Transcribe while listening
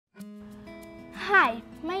Hi,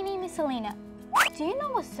 my name is Selena. Do you know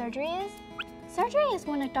what surgery is? Surgery is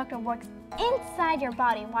when a doctor works inside your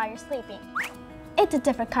body while you're sleeping. It's a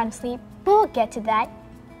different kind of sleep, but we'll get to that.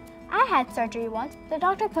 I had surgery once. The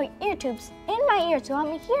doctor put ear tubes in my ear to help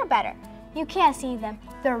me hear better. You can't see them.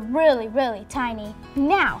 They're really, really tiny.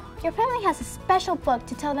 Now, your family has a special book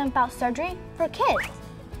to tell them about surgery for kids.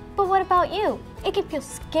 But what about you? It can feel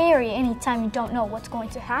scary anytime you don't know what's going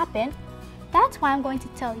to happen. That's why I'm going to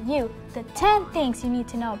tell you the 10 things you need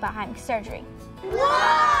to know about having surgery.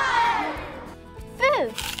 1.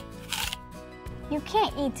 Food. You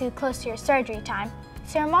can't eat too close to your surgery time,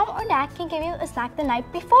 so your mom or dad can give you a snack the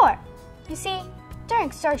night before. You see,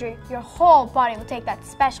 during surgery, your whole body will take that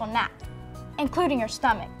special nap, including your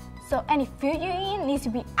stomach, so any food you eat needs to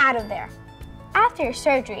be out of there. After your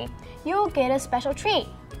surgery, you will get a special treat.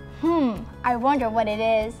 I wonder what it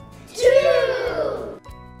is. 2.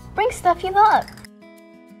 Bring stuff you love.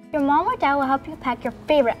 Your mom or dad will help you pack your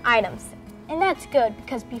favorite items. And that's good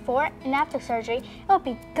because before and after surgery, it will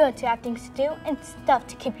be good to have things to do and stuff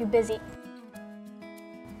to keep you busy.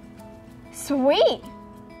 Sweet!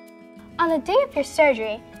 On the day of your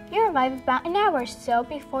surgery, you arrive about an hour or so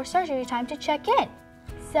before surgery time to check in.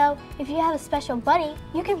 So if you have a special buddy,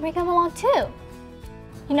 you can bring them along too.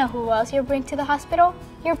 You know who else you'll bring to the hospital?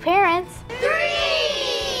 Your parents. 3!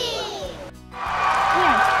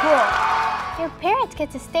 Parents, cool. Your parents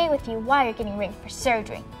get to stay with you while you're getting ready for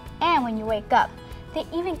surgery. And when you wake up, they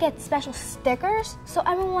even get special stickers so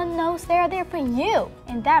everyone knows they're there for you.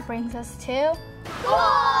 And that brings us to 4!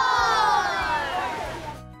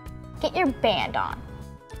 Get your band on.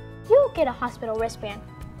 You'll get a hospital wristband,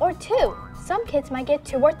 or 2. Some kids might get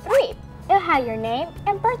 2 or 3. It'll have your name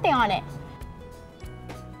and birthday on it.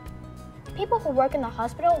 People who work in the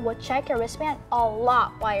hospital will check your wristband a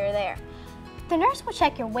lot while you're there. The nurse will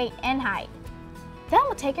check your weight and height. Then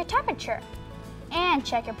we'll take your temperature and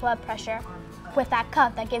check your blood pressure with that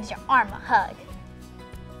cuff that gives your arm a hug.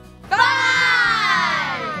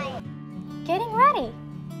 5! Getting ready.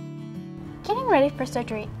 Getting ready for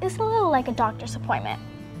surgery is a little like a doctor's appointment.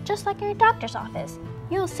 Just like your doctor's office,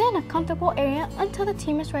 you'll sit in a comfortable area until the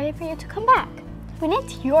team is ready for you to come back. When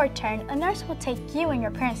it's your turn, a nurse will take you and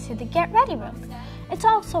your parents to the get ready room. It's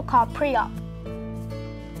also called pre-op.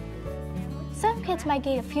 Some kids might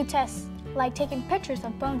get a few tests, like taking pictures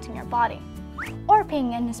of bones in your body, or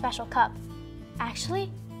peeing in a special cup.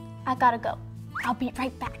 Actually, I gotta go. I'll be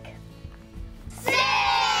right back. 6!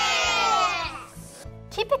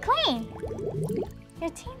 Keep it clean.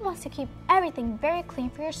 Your team wants to keep everything very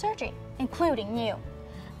clean for your surgery, including you.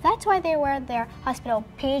 That's why they wear their hospital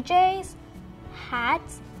PJs,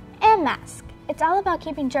 hats, and masks. It's all about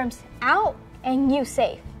keeping germs out and you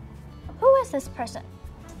safe. Who is this person?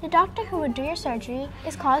 The doctor who will do your surgery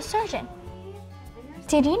is called a surgeon.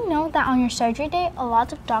 Did you know that on your surgery day, a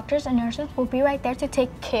lot of doctors and nurses will be right there to take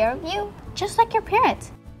care of you, just like your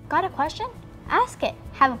parents? Got a question? Ask it.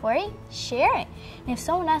 Have a worry? Share it. And if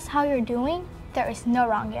someone asks how you're doing, there is no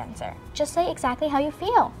wrong answer. Just say exactly how you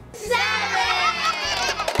feel. 7!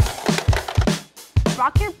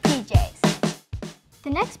 Rock your PJs. The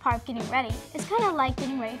next part of getting ready is kind of like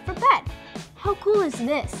getting ready for bed. How cool is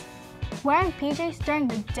this? Wearing PJs during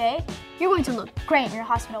the day, you're going to look great in your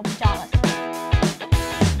hospital pajamas.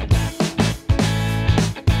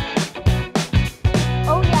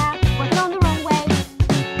 Oh yeah, working on the runway.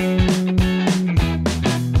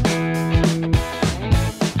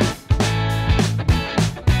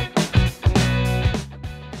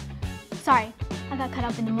 Sorry, I got caught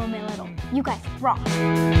up in the moment a little. You guys rock. 8!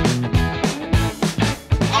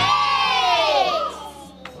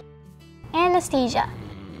 Anesthesia.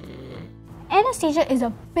 Anesthesia is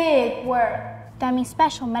a big word. That means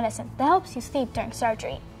special medicine that helps you sleep during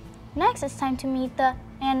surgery. Next, it's time to meet the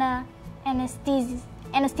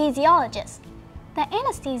anesthesiologist. The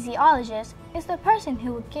anesthesiologist is the person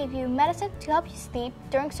who will give you medicine to help you sleep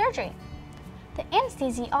during surgery. The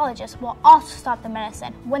anesthesiologist will also stop the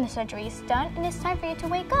medicine when the surgery is done and it's time for you to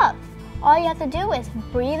wake up. All you have to do is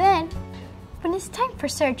breathe in. When it's time for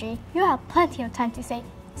surgery, you have plenty of time to say,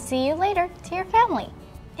 "See you later" to your family.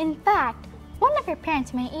 In fact, one of your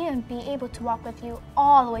parents may even be able to walk with you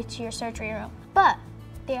all the way to your surgery room, but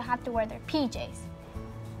they'll have to wear their PJs.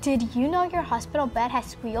 Did you know your hospital bed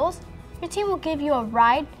has wheels? Your team will give you a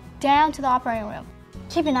ride down to the operating room.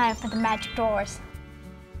 Keep an eye out for the magic doors.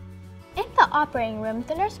 In the operating room,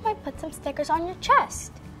 the nurse might put some stickers on your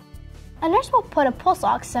chest. A nurse will put a pulse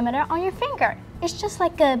oximeter on your finger. It's just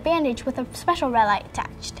like a bandage with a special red light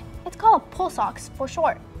attached. It's called a pulse ox for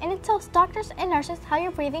short, and it tells doctors and nurses how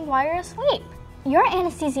you're breathing while you're asleep. Your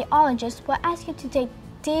anesthesiologist will ask you to take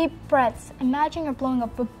deep breaths. Imagine you're blowing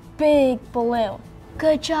up a big balloon.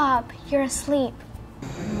 Good job, you're asleep.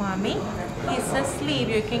 Mommy, he's asleep.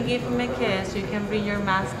 You can give him a kiss. You can bring your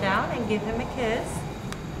mask down and give him a kiss.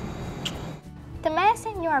 The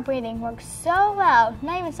medicine you are breathing works so well,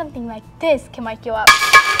 not even something like this can wake you up.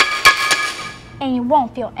 And you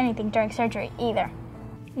won't feel anything during surgery either.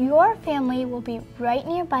 Your family will be right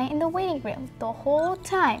nearby in the waiting room the whole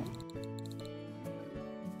time.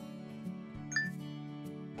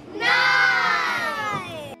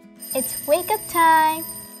 Nice! It's wake-up time.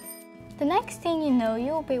 The next thing you know,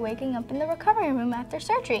 you will be waking up in the recovery room after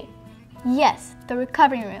surgery. Yes, the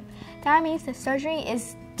recovery room. That means the surgery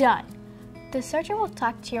is done. The surgeon will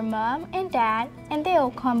talk to your mom and dad, and they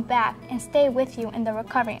will come back and stay with you in the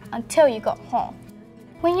recovery until you go home.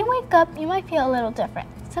 When you wake up, you might feel a little different.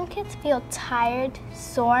 Some kids feel tired,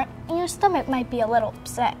 sore, and your stomach might be a little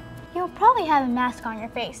upset. You'll probably have a mask on your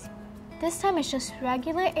face. This time it's just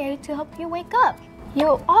regular air to help you wake up.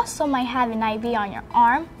 You also might have an IV on your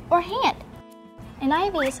arm or hand. An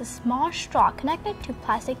IV is a small straw connected to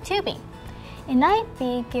plastic tubing. An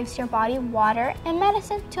IV gives your body water and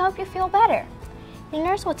medicine to help you feel better. Your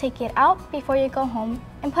nurse will take it out before you go home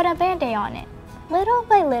and put a Band-Aid on it. Little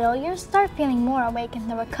by little, you'll start feeling more awake in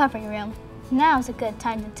the recovery room. Now is a good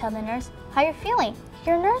time to tell the nurse how you're feeling.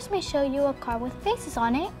 Your nurse may show you a card with faces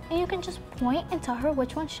on it, and you can just point and tell her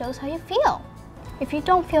which one shows how you feel. If you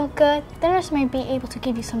don't feel good, the nurse may be able to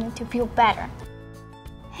give you something to feel better.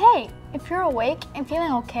 Hey, if you're awake and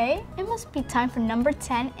feeling okay, it must be time for number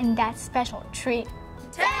 10 and that special treat.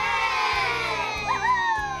 10!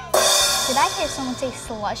 Did I hear someone say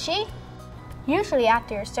slushy? Usually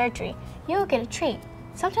after your surgery, you will get a treat.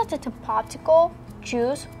 Sometimes it's a popsicle,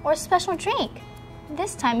 juice, or a special drink.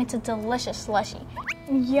 This time it's a delicious slushy.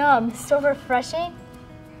 Yum, so refreshing.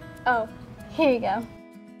 Oh, here you go.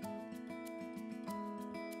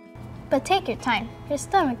 But take your time, your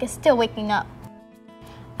stomach is still waking up.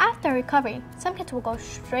 After recovery, some kids will go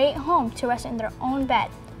straight home to rest in their own bed.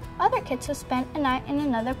 Other kids will spend a night in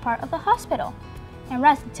another part of the hospital and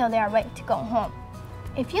rest until they are ready to go home.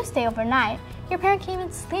 If you stay overnight, your parent can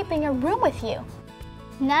even sleep in your room with you.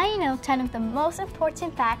 Now you know 10 of the most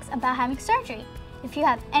important facts about having surgery. If you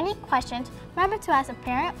have any questions, remember to ask a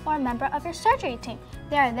parent or a member of your surgery team.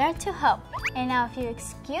 They are there to help. And now if you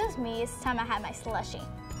excuse me, it's time I have my slushie.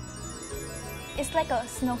 It's like a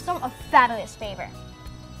snowstorm of fabulous flavor.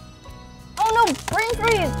 Oh no, brain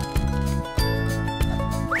freeze!